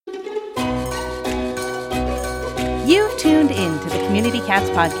Community Cats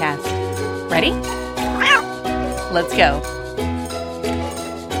podcast. Ready? Let's go.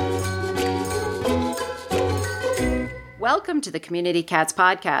 Welcome to the Community Cats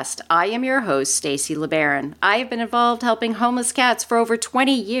podcast. I am your host, Stacy LeBaron. I have been involved helping homeless cats for over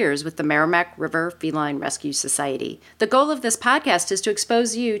 20 years with the Merrimack River Feline Rescue Society. The goal of this podcast is to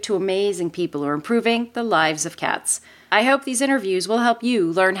expose you to amazing people who are improving the lives of cats. I hope these interviews will help you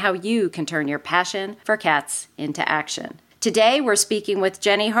learn how you can turn your passion for cats into action. Today, we're speaking with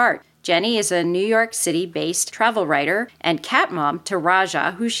Jenny Hart. Jenny is a New York City-based travel writer and cat mom to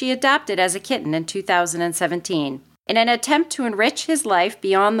Raja, who she adopted as a kitten in 2017. In an attempt to enrich his life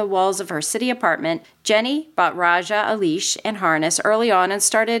beyond the walls of her city apartment, Jenny bought Raja a leash and harness early on and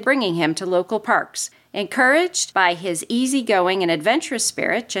started bringing him to local parks. Encouraged by his easygoing and adventurous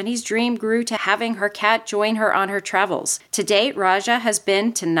spirit, Jenny's dream grew to having her cat join her on her travels. To date, Raja has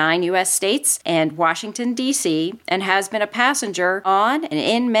been to 9 U.S. states and Washington, D.C., and has been a passenger on and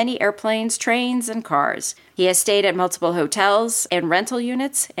in many airplanes, trains, and cars. He has stayed at multiple hotels and rental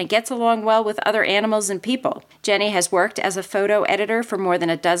units and gets along well with other animals and people. Jenny has worked as a photo editor for more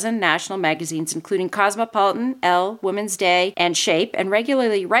than a dozen national magazines, including Cosmopolitan, Elle, Woman's Day, and Shape, and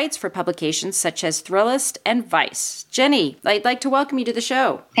regularly writes for publications such as Thrillist and Vice. Jenny, I'd like to welcome you to the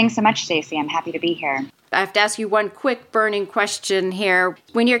show. Thanks so much, Stacey. I'm happy to be here. I have to ask you one quick burning question here.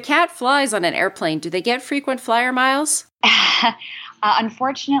 When your cat flies on an airplane, do they get frequent flyer miles?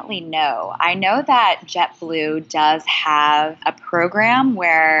 Unfortunately, no. I know that JetBlue does have a program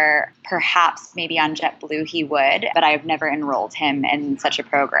where perhaps maybe on JetBlue he would, but I've never enrolled him in such a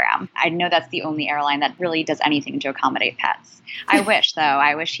program. I know that's the only airline that really does anything to accommodate pets. I wish, though.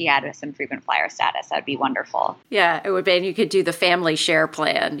 I wish he had some frequent flyer status. That would be wonderful. Yeah, it would be. And you could do the family share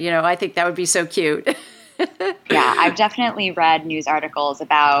plan. You know, I think that would be so cute. Yeah, I've definitely read news articles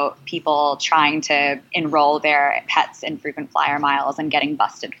about people trying to enroll their pets in frequent flyer miles and getting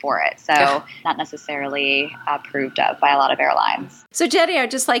busted for it. So not necessarily approved of by a lot of airlines. So Jenny,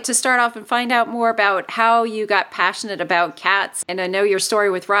 I'd just like to start off and find out more about how you got passionate about cats. And I know your story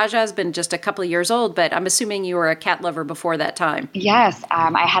with Raja has been just a couple of years old, but I'm assuming you were a cat lover before that time. Yes,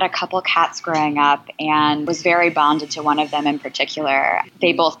 I had a couple cats growing up and was very bonded to one of them in particular.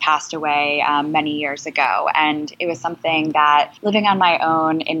 They both passed away many years ago. And it was something that living on my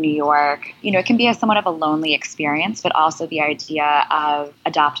own in New York, you know, it can be somewhat of a lonely experience, but also the idea of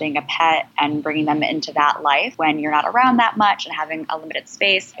adopting a pet and bringing them into that life when you're not around that much and having a limited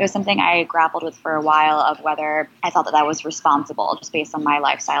space. It was something I grappled with for a while of whether I thought that that was responsible just based on my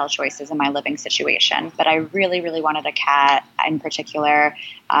lifestyle choices and my living situation. But I really, really wanted a cat in particular.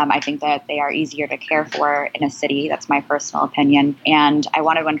 I think that they are easier to care for in a city. That's my personal opinion. And I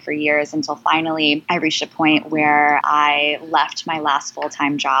wanted one for years until finally I reached a point where I left my last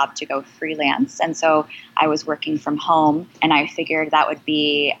full-time job to go freelance. And so I was working from home, and I figured that would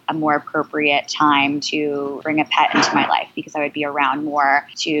be a more appropriate time to bring a pet into my life because I would be around more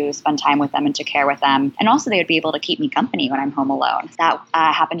to spend time with them and to care with them. And also they would be able to keep me company when I'm home alone. That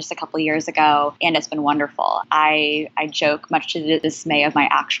happened just a couple of years ago, and it's been wonderful. I joke, much to the dismay of my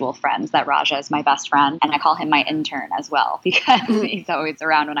actual friends, that Raja is my best friend, and I call him my intern as well because he's always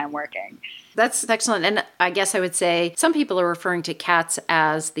around when I'm working. That's excellent. And I guess I would say some people are referring to cats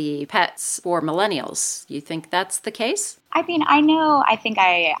as the pets for millennials. You think that's the case? I mean, I think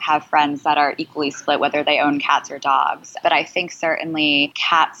I have friends that are equally split whether they own cats or dogs, but I think certainly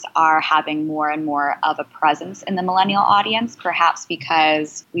cats are having more and more of a presence in the millennial audience, perhaps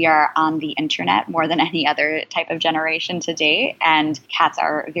because we are on the internet more than any other type of generation to date, and cats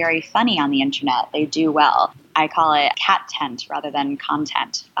are very funny on the internet. They do well. I call it cat tent rather than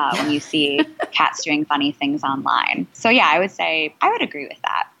content when you see cats doing funny things online. So yeah, I would say I would agree with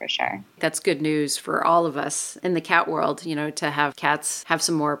that for sure. That's good news for all of us in the cat world, you know, to have cats have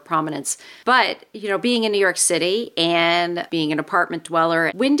some more prominence. But, you know, being in New York City and being an apartment dweller,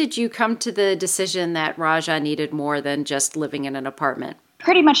 when did you come to the decision that Raja needed more than just living in an apartment?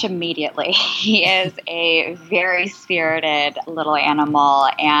 Pretty much immediately. He is a very spirited little animal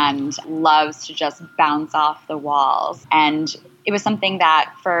and loves to just bounce off the walls. And it was something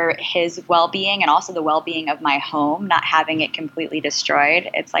that for his well-being and also the well-being of my home, not having it completely destroyed,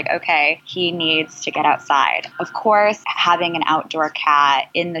 it's like, okay, he needs to get outside. Of course, having an outdoor cat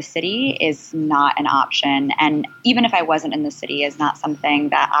in the city is not an option. And even if I wasn't in the city, is not something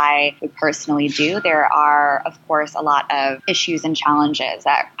that I would personally do. There are, of course, a lot of issues and challenges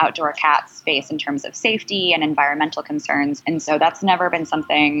that outdoor cats face in terms of safety and environmental concerns. And so that's never been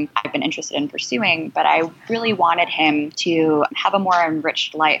something I've been interested in pursuing. But I really wanted him to have a more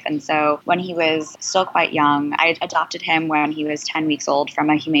enriched life. And so when he was still quite young, I adopted him when he was 10 weeks old from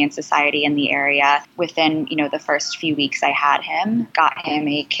a humane society in the area. Within, the first few weeks I had him, got him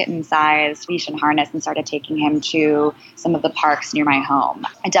a kitten-sized leash and harness and started taking him to some of the parks near my home.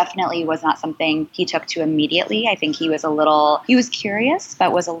 It definitely was not something he took to immediately. I think he was curious,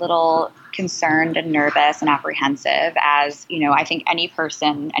 but was a little concerned and nervous and apprehensive, as, I think any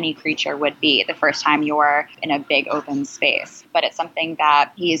person, any creature would be the first time you're in a big open space. But it's something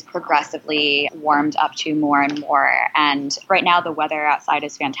that he's progressively warmed up to more and more. And right now the weather outside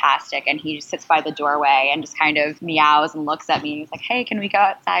is fantastic, and he just sits by the doorway and just kind of meows and looks at me. He's like, "Hey, can we go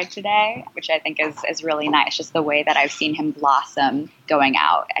outside today?" Which I think is really nice. Just the way that I've seen him blossom going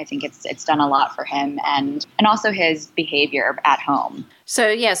out. I think it's done a lot for him, and also his behavior at home. So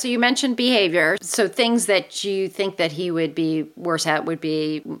you mentioned behavior. So things that you think that he would be worse at would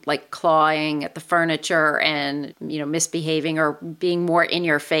be like clawing at the furniture and, misbehaving or being more in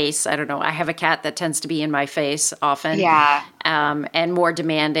your face. I don't know. I have a cat that tends to be in my face often. Yeah. And more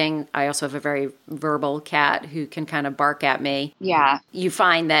demanding. I also have a very verbal cat who can kind of bark at me. Yeah. You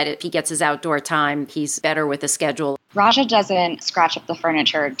find that if he gets his outdoor time, he's better with a schedule. Raja doesn't scratch up the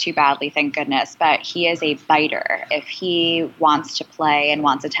furniture too badly, thank goodness, but he is a biter. If he wants to play and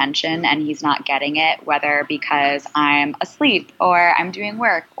wants attention and he's not getting it, whether because I'm asleep or I'm doing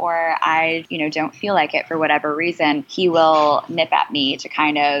work or I, don't feel like it for whatever reason, he will nip at me to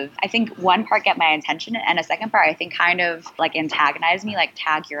kind of, I think one part get my attention, and a second part I think kind of like antagonize me, like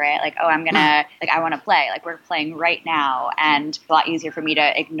tag you're it, like, oh, I'm gonna, like, I want to play, like we're playing right now. And it's a lot easier for me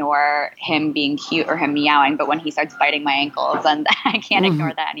to ignore him being cute or him meowing, but when he starts biting my ankles, and I can't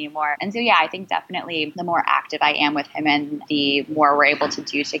ignore that anymore. And so, yeah, I think definitely the more active I am with him and the more we're able to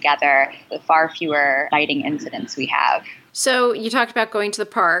do together, the far fewer biting incidents we have. So you talked about going to the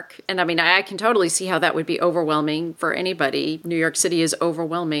park, and I can totally see how that would be overwhelming for anybody. New York City is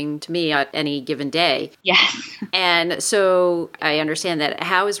overwhelming to me at any given day. Yes. And so I understand that.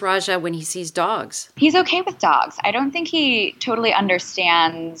 How is Raja when he sees dogs? He's okay with dogs. I don't think he totally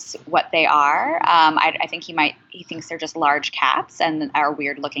understands what they are. I think he thinks they're just large cats and are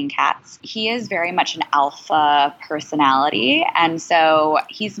weird looking cats. He is very much an alpha personality. And so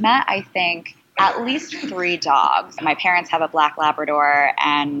he's met, I think, at least 3 dogs. My parents have a black Labrador,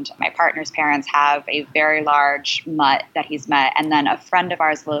 and my partner's parents have a very large mutt that he's met. And then a friend of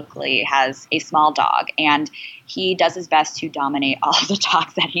ours locally has a small dog, and he does his best to dominate all of the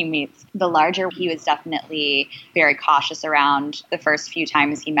dogs that he meets. The larger, he was definitely very cautious around the first few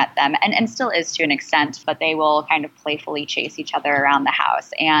times he met them, and still is to an extent, but they will kind of playfully chase each other around the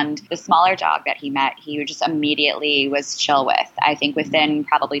house. And the smaller dog that he met, he just immediately was chill with. I think within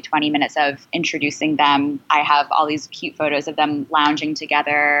probably 20 minutes of introducing them, I have all these cute photos of them lounging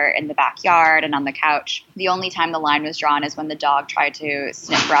together in the backyard and on the couch. The only time the line was drawn is when the dog tried to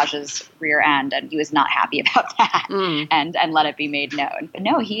sniff Raja's rear end, and he was not happy about that. And let it be made known. But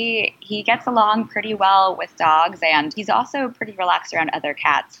no, he gets along pretty well with dogs, and he's also pretty relaxed around other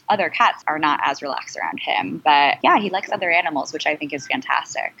cats. Other cats are not as relaxed around him, but yeah, he likes other animals, which I think is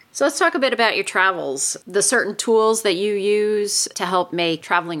fantastic. So let's talk a bit about your travels, the certain tools that you use to help make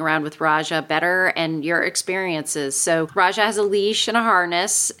traveling around with Raja better and your experiences. So Raja has a leash and a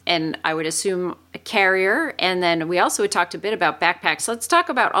harness, and I would assume a carrier. And then we also had talked a bit about backpacks. Let's talk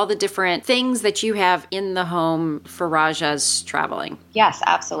about all the different things that you have in the home for Raja's traveling. Yes,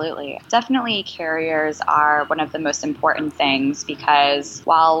 absolutely. Definitely carriers are one of the most important things, because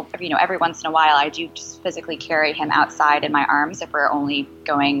while, every once in a while I do just physically carry him outside in my arms if we're only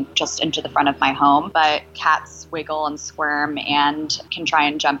going just into the front of my home, but cats wiggle and squirm and can try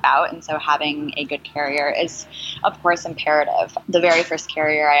and jump out. And so having a good carrier is, of course, imperative. The very first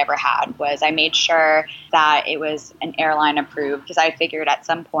carrier I ever had I made sure that it was an airline approved, because I figured at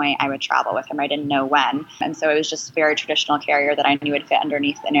some point I would travel with him. I didn't know when. And so it was just a very traditional carrier that I knew would fit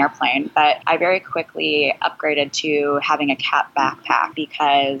underneath an airplane. But I very quickly upgraded to having a cat backpack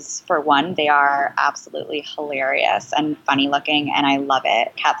because, for one, they are absolutely hilarious and funny looking, and I love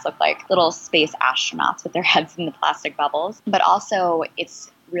it. Cats look like little space astronauts with their heads in the plastic bubbles. But also,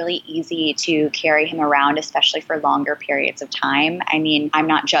 it's really easy to carry him around, especially for longer periods of time. I mean, I'm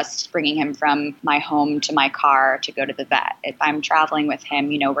not just bringing him from my home to my car to go to the vet. If I'm traveling with him,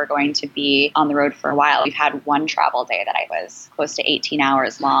 we're going to be on the road for a while. We've had one travel day that I was close to 18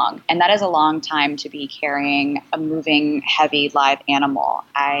 hours long. And that is a long time to be carrying a moving, heavy, live animal.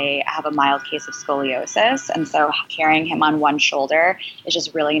 I have a mild case of scoliosis, and so carrying him on one shoulder is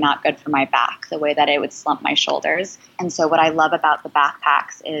just really not good for my back, the way that it would slump my shoulders. And so what I love about the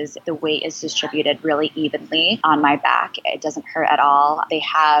backpacks cats is the weight is distributed really evenly on my back. It doesn't hurt at all. They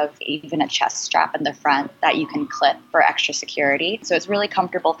have even a chest strap in the front that you can clip for extra security. So it's really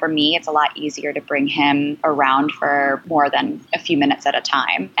comfortable for me. It's a lot easier to bring him around for more than a few minutes at a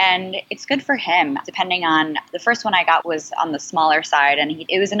time. And it's good for him. Depending on, the first one I got was on the smaller side, and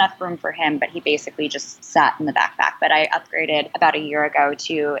it was enough room for him, but he basically just sat in the backpack. But I upgraded about a year ago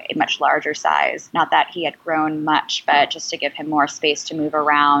to a much larger size. Not that he had grown much, but just to give him more space to move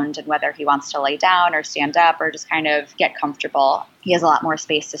around, and whether he wants to lay down or stand up or just kind of get comfortable. He has a lot more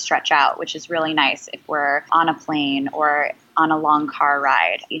space to stretch out, which is really nice if we're on a plane or on a long car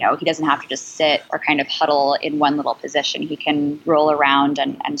ride. You know, he doesn't have to just sit or kind of huddle in one little position. He can roll around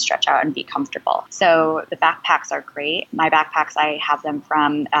and stretch out and be comfortable. So the backpacks are great. My backpacks, I have them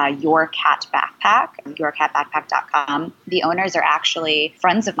from Your Cat Backpack, yourcatbackpack.com. The owners are actually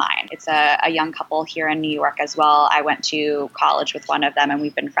friends of mine. It's a young couple here in New York as well. I went to college with one of them, and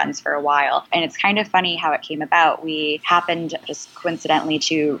we've been friends for a while. And it's kind of funny how it came about. We happened just coincidentally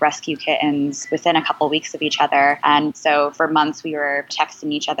to rescue kittens within a couple weeks of each other. And so for months we were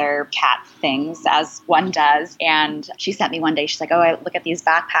texting each other cat things, as one does. And she sent me one day, she's like, oh, I look at these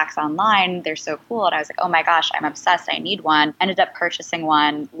backpacks online. They're so cool. And I was like, oh my gosh, I'm obsessed. I need one. Ended up purchasing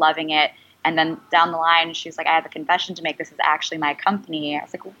one, loving it. And then down the line, she was like, I have a confession to make. This is actually my company. I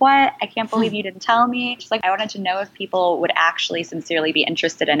was like, what? I can't believe you didn't tell me. She's like, I wanted to know if people would actually sincerely be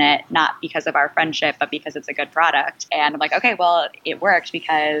interested in it, not because of our friendship, but because it's a good product. And I'm like, okay, well, it worked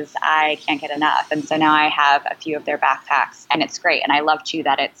because I can't get enough. And so now I have a few of their backpacks, and it's great. And I love, too,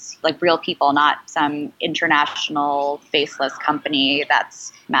 that it's like real people, not some international faceless company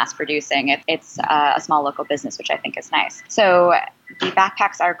that's mass producing. It's a small local business, which I think is nice. So the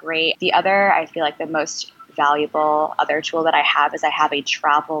backpacks are great. The other, I feel like the most valuable other tool that I have is I have a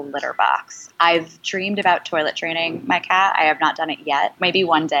travel litter box. I've dreamed about toilet training my cat. I have not done it yet. Maybe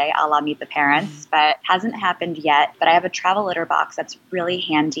one day I'll meet the parents, but hasn't happened yet. But I have a travel litter box that's really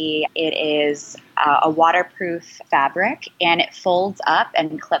handy. It is a waterproof fabric, and it folds up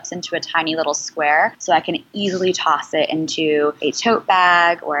and clips into a tiny little square, so I can easily toss it into a tote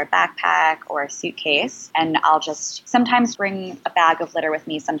bag or a backpack or a suitcase. And I'll just sometimes bring a bag of litter with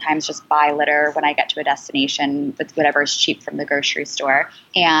me, sometimes just buy litter when I get to a destination with whatever is cheap from the grocery store.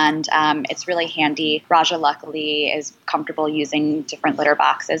 And it's really handy. Raja, luckily, is comfortable using different litter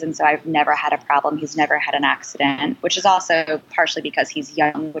boxes, and so I've never had a problem. He's never had an accident, which is also partially because he's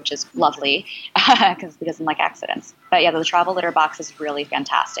young, which is lovely, because he doesn't like accidents. But yeah, the travel litter box is really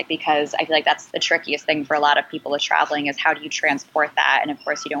fantastic, because I feel like that's the trickiest thing for a lot of people with traveling, is how do you transport that? And of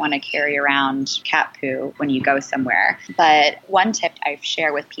course, you don't want to carry around cat poo when you go somewhere. But one tip I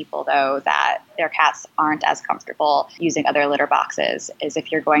share with people, though, that their cats aren't as comfortable using other litter boxes, is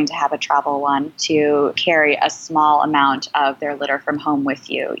if you're going to have a travel one, to carry a small amount of their litter from home with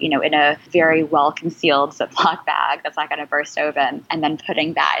you, you know, in a very well-concealed Ziploc bag that's not going to burst open, and then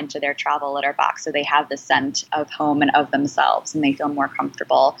putting that into their travel litter box so they have the scent of home and of themselves, and they feel more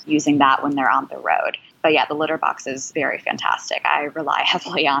comfortable using that when they're on the road. But yeah, the litter box is very fantastic. I rely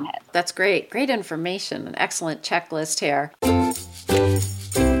heavily on it. That's great. Great information. An excellent checklist here.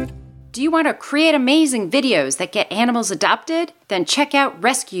 Do you want to create amazing videos that get animals adopted? Then check out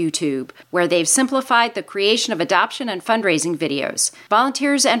RescueTube, where they've simplified the creation of adoption and fundraising videos.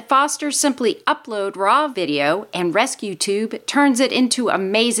 Volunteers and fosters simply upload raw video, and RescueTube turns it into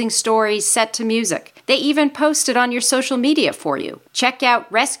amazing stories set to music. They even post it on your social media for you. Check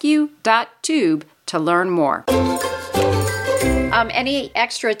out rescue.tube to learn more. Any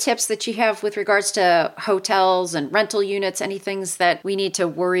extra tips that you have with regards to hotels and rental units? Any things that we need to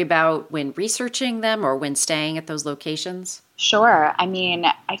worry about when researching them or when staying at those locations? Sure. I mean,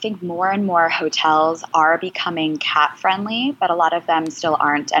 I think more and more hotels are becoming cat friendly, but a lot of them still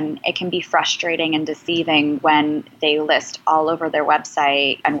aren't. And it can be frustrating and deceiving when they list all over their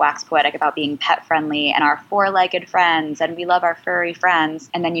website and wax poetic about being pet friendly and our four-legged friends, and we love our furry friends.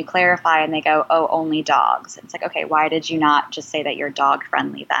 And then you clarify and they go, oh, only dogs. It's like, okay, why did you not just say that you're dog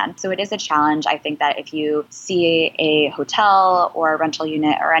friendly then? So it is a challenge. I think that if you see a hotel or a rental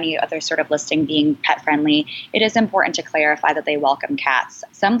unit or any other sort of listing being pet friendly, it is important to clarify that they welcome cats.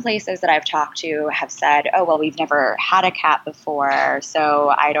 Some places that I've talked to have said, oh, well, we've never had a cat before,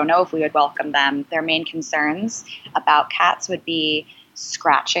 so I don't know if we would welcome them. Their main concerns about cats would be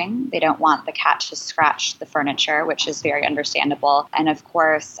scratching. They don't want the cat to scratch the furniture, which is very understandable. And of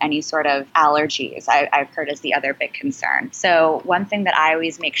course, any sort of allergies I've heard is the other big concern. So one thing that I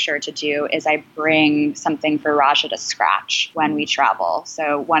always make sure to do is I bring something for Raja to scratch when we travel.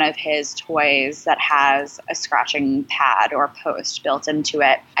 So one of his toys that has a scratching pad or post built into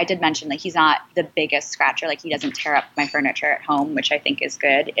it. I did mention that he's not the biggest scratcher. Like, he doesn't tear up my furniture at home, which I think is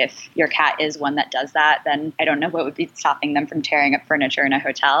good. If your cat is one that does that, then I don't know what would be stopping them from tearing up furniture in a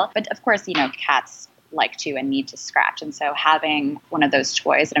hotel. But of course, cats like to and need to scratch. And so having one of those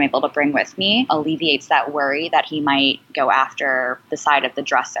toys that I'm able to bring with me alleviates that worry that he might go after the side of the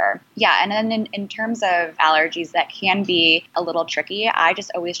dresser. Yeah. And then in terms of allergies, that can be a little tricky. I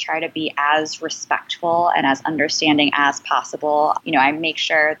just always try to be as respectful and as understanding as possible. I make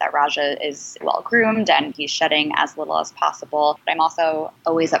sure that Raja is well groomed and he's shedding as little as possible. But I'm also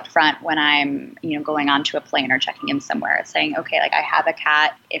always upfront when I'm, going onto a plane or checking in somewhere, saying, okay, like, I have a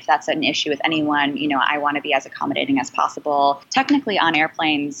cat. If that's an issue with anyone, I want to be as accommodating as possible. Technically, on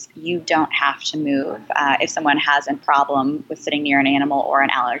airplanes, you don't have to move. If someone has a problem with sitting near an animal or an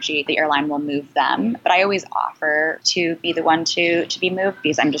allergy, the airline will move them. But I always offer to be the one to be moved,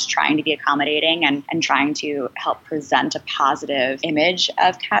 because I'm just trying to be accommodating and trying to help present a positive image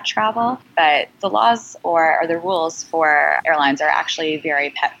of cat travel. But the laws or the rules for airlines are actually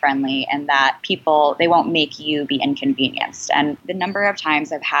very pet friendly, and that people, they won't make you be inconvenienced. And the number of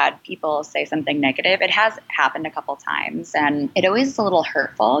times I've had people say something negative, it has happened a couple times, and it always is a little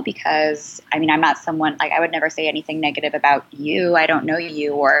hurtful because, I'm not someone, like, I would never say anything negative about you. I don't know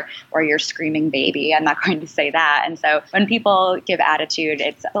you or your screaming baby. I'm not going to say that. And so when people give attitude,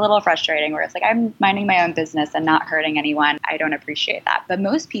 it's a little frustrating where it's like, I'm minding my own business and not hurting anyone. I don't appreciate that. But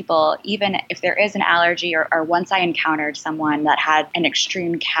most people, even if there is an allergy, or once I encountered someone that had an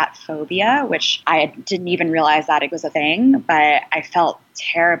extreme cat phobia, which I didn't even realize that it was a thing, but I felt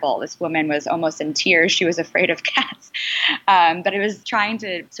terrible. This woman was almost in tears. She was afraid of cats. But I was trying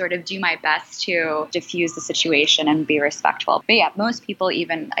to sort of do my best to diffuse the situation and be respectful. But yeah, most people,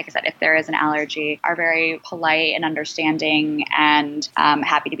 even, like I said, if there is an allergy, are very polite and understanding and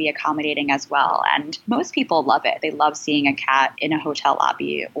happy to be accommodating as well. And most people love it. They love seeing a cat in a hotel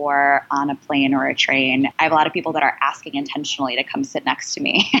lobby or on a plane or a train. I have a lot of people that are asking intentionally to come sit next to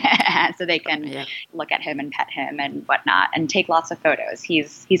me so they can look at him and pet him and whatnot and take lots of photos.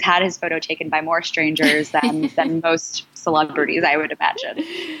 He's had his photo taken by more strangers than most celebrities, I would imagine.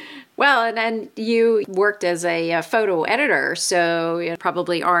 Well, and then you worked as a photo editor, so you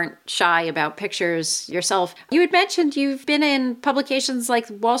probably aren't shy about pictures yourself. You had mentioned you've been in publications like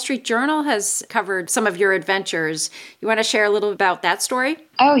Wall Street Journal has covered some of your adventures. You want to share a little about that story?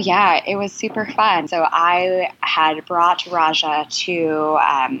 Oh, yeah, it was super fun. So I had brought Raja to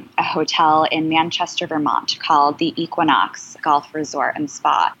a hotel in Manchester, Vermont called the Equinox Golf Resort and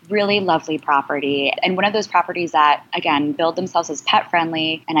Spa. Really lovely property. And one of those properties that, again, build themselves as pet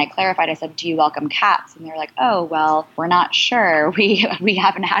friendly. And I clarified, I said, do you welcome cats? And they're like, oh, well, we're not sure. We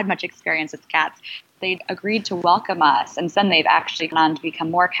haven't had much experience with cats. They agreed to welcome us, and then they've actually gone on to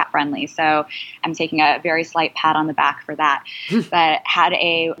become more cat friendly. So I'm taking a very slight pat on the back for that. But had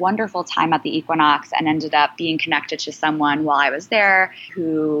a wonderful time at the Equinox and ended up being connected to someone while I was there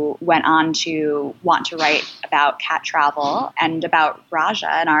who went on to want to write about cat travel and about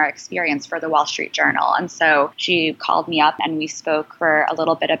Raja and our experience for the Wall Street Journal. And so she called me up and we spoke for a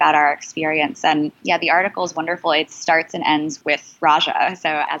little bit about our experience. And yeah, the article is wonderful. It starts and ends with Raja.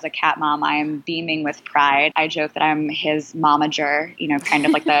 So as a cat mom, I am beaming with pride. I joke that I'm his momager, kind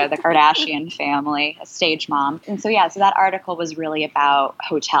of like the Kardashian family, a stage mom. And so that article was really about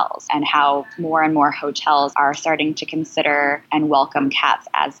hotels and how more and more hotels are starting to consider and welcome cats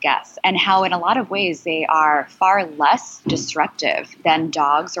as guests, and how in a lot of ways they are far less disruptive than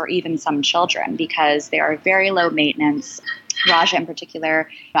dogs or even some children because they are very low maintenance. Raja in particular,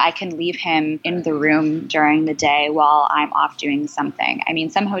 I can leave him in the room during the day while I'm off doing something. I mean,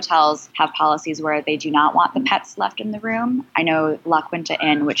 some hotels have policies where they do not want the pets left in the room. I know La Quinta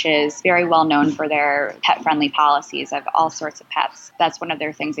Inn, which is very well known for their pet-friendly policies of all sorts of pets. That's one of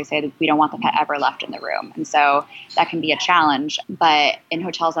their things. They say that we don't want the pet ever left in the room. And so that can be a challenge. But in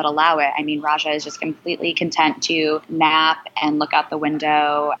hotels that allow it, I mean, Raja is just completely content to nap and look out the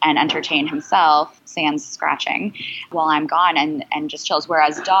window and entertain himself, sans scratching, while I'm gone. And just chills.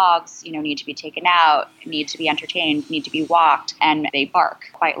 Whereas dogs, need to be taken out, need to be entertained, need to be walked, and they bark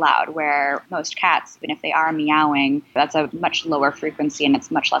quite loud. Where most cats, even if they are meowing, that's a much lower frequency and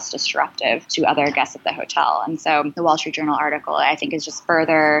it's much less disruptive to other guests at the hotel. And so the Wall Street Journal article, I think, is just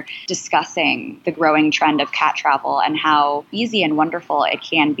further discussing the growing trend of cat travel and how easy and wonderful it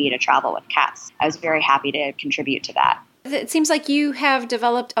can be to travel with cats. I was very happy to contribute to that. It seems like you have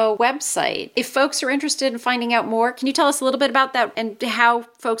developed a website. If folks are interested in finding out more, can you tell us a little bit about that and how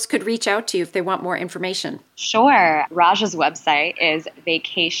folks could reach out to you if they want more information? Sure. Raja's website is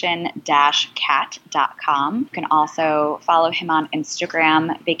vacation-cat.com. You can also follow him on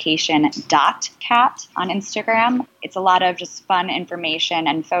Instagram, vacation.cat on Instagram. It's a lot of just fun information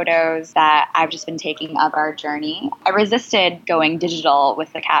and photos that I've just been taking of our journey. I resisted going digital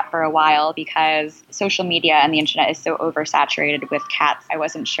with the cat for a while because social media and the internet is so oversaturated with cats. I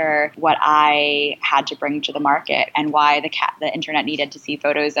wasn't sure what I had to bring to the market and why the internet needed to see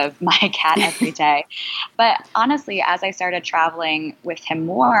photos of my cat every day. But honestly, as I started traveling with him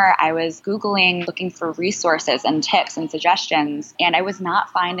more, I was Googling, looking for resources and tips and suggestions, and I was not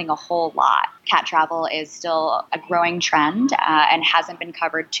finding a whole lot. Cat travel is still a growing trend and hasn't been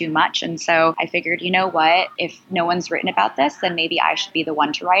covered too much. And so I figured, you know what, if no one's written about this, then maybe I should be the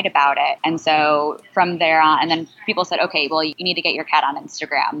one to write about it. And so from there on, and then people said, okay, well, you need to get your cat on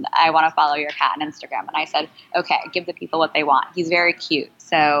Instagram. I want to follow your cat on Instagram. And I said, okay, give the people what they want. He's very cute.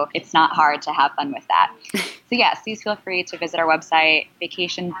 So it's not hard to have fun with that. So yes, please feel free to visit our website,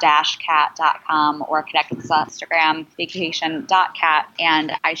 vacation-cat.com, or connect with us on Instagram, vacation.cat.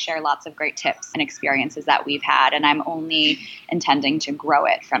 And I share lots of great tips and experiences that we've had. And I'm only intending to grow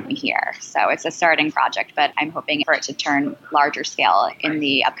it from here. So it's a starting project, but I'm hoping for it to turn larger scale in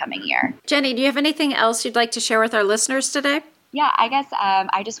the upcoming year. Jenny, do you have anything else you'd like to share with our listeners today? Yeah, I guess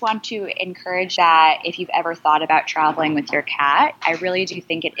I just want to encourage that if you've ever thought about traveling with your cat, I really do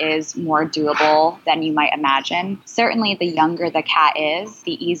think it is more doable than you might imagine. Certainly, the younger the cat is,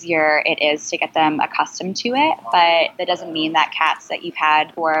 the easier it is to get them accustomed to it. But that doesn't mean that cats that you've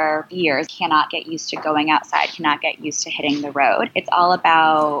had for years cannot get used to going outside, cannot get used to hitting the road. It's all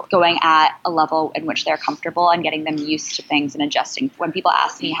about going at a level in which they're comfortable and getting them used to things and adjusting. When people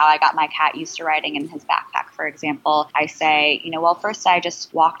ask me how I got my cat used to riding in his backpack, for example, I say, well, first I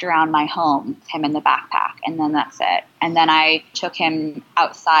just walked around my home with him in the backpack, and then that's it. And then I took him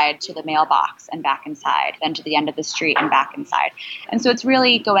outside to the mailbox and back inside, then to the end of the street and back inside. And so it's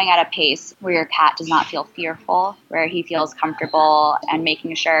really going at a pace where your cat does not feel fearful, where he feels comfortable, and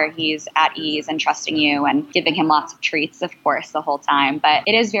making sure he's at ease and trusting you and giving him lots of treats, of course, the whole time. But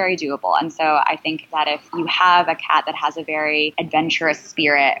it is very doable. And so I think that if you have a cat that has a very adventurous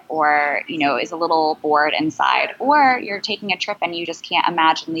spirit, or, is a little bored inside, or you're taking a trip and you just can't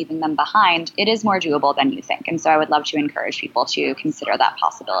imagine leaving them behind, it is more doable than you think. And so I would love to encourage people to consider that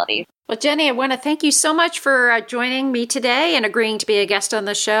possibility. Well, Jenny, I want to thank you so much for joining me today and agreeing to be a guest on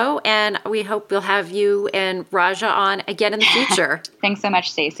the show. And we hope we'll have you and Raja on again in the future. Thanks so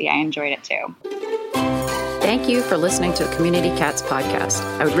much, Stacey. I enjoyed it too. Thank you for listening to the Community Cats podcast.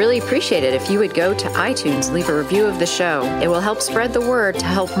 I would really appreciate it if you would go to iTunes, leave a review of the show. It will help spread the word to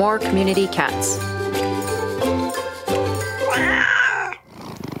help more community cats.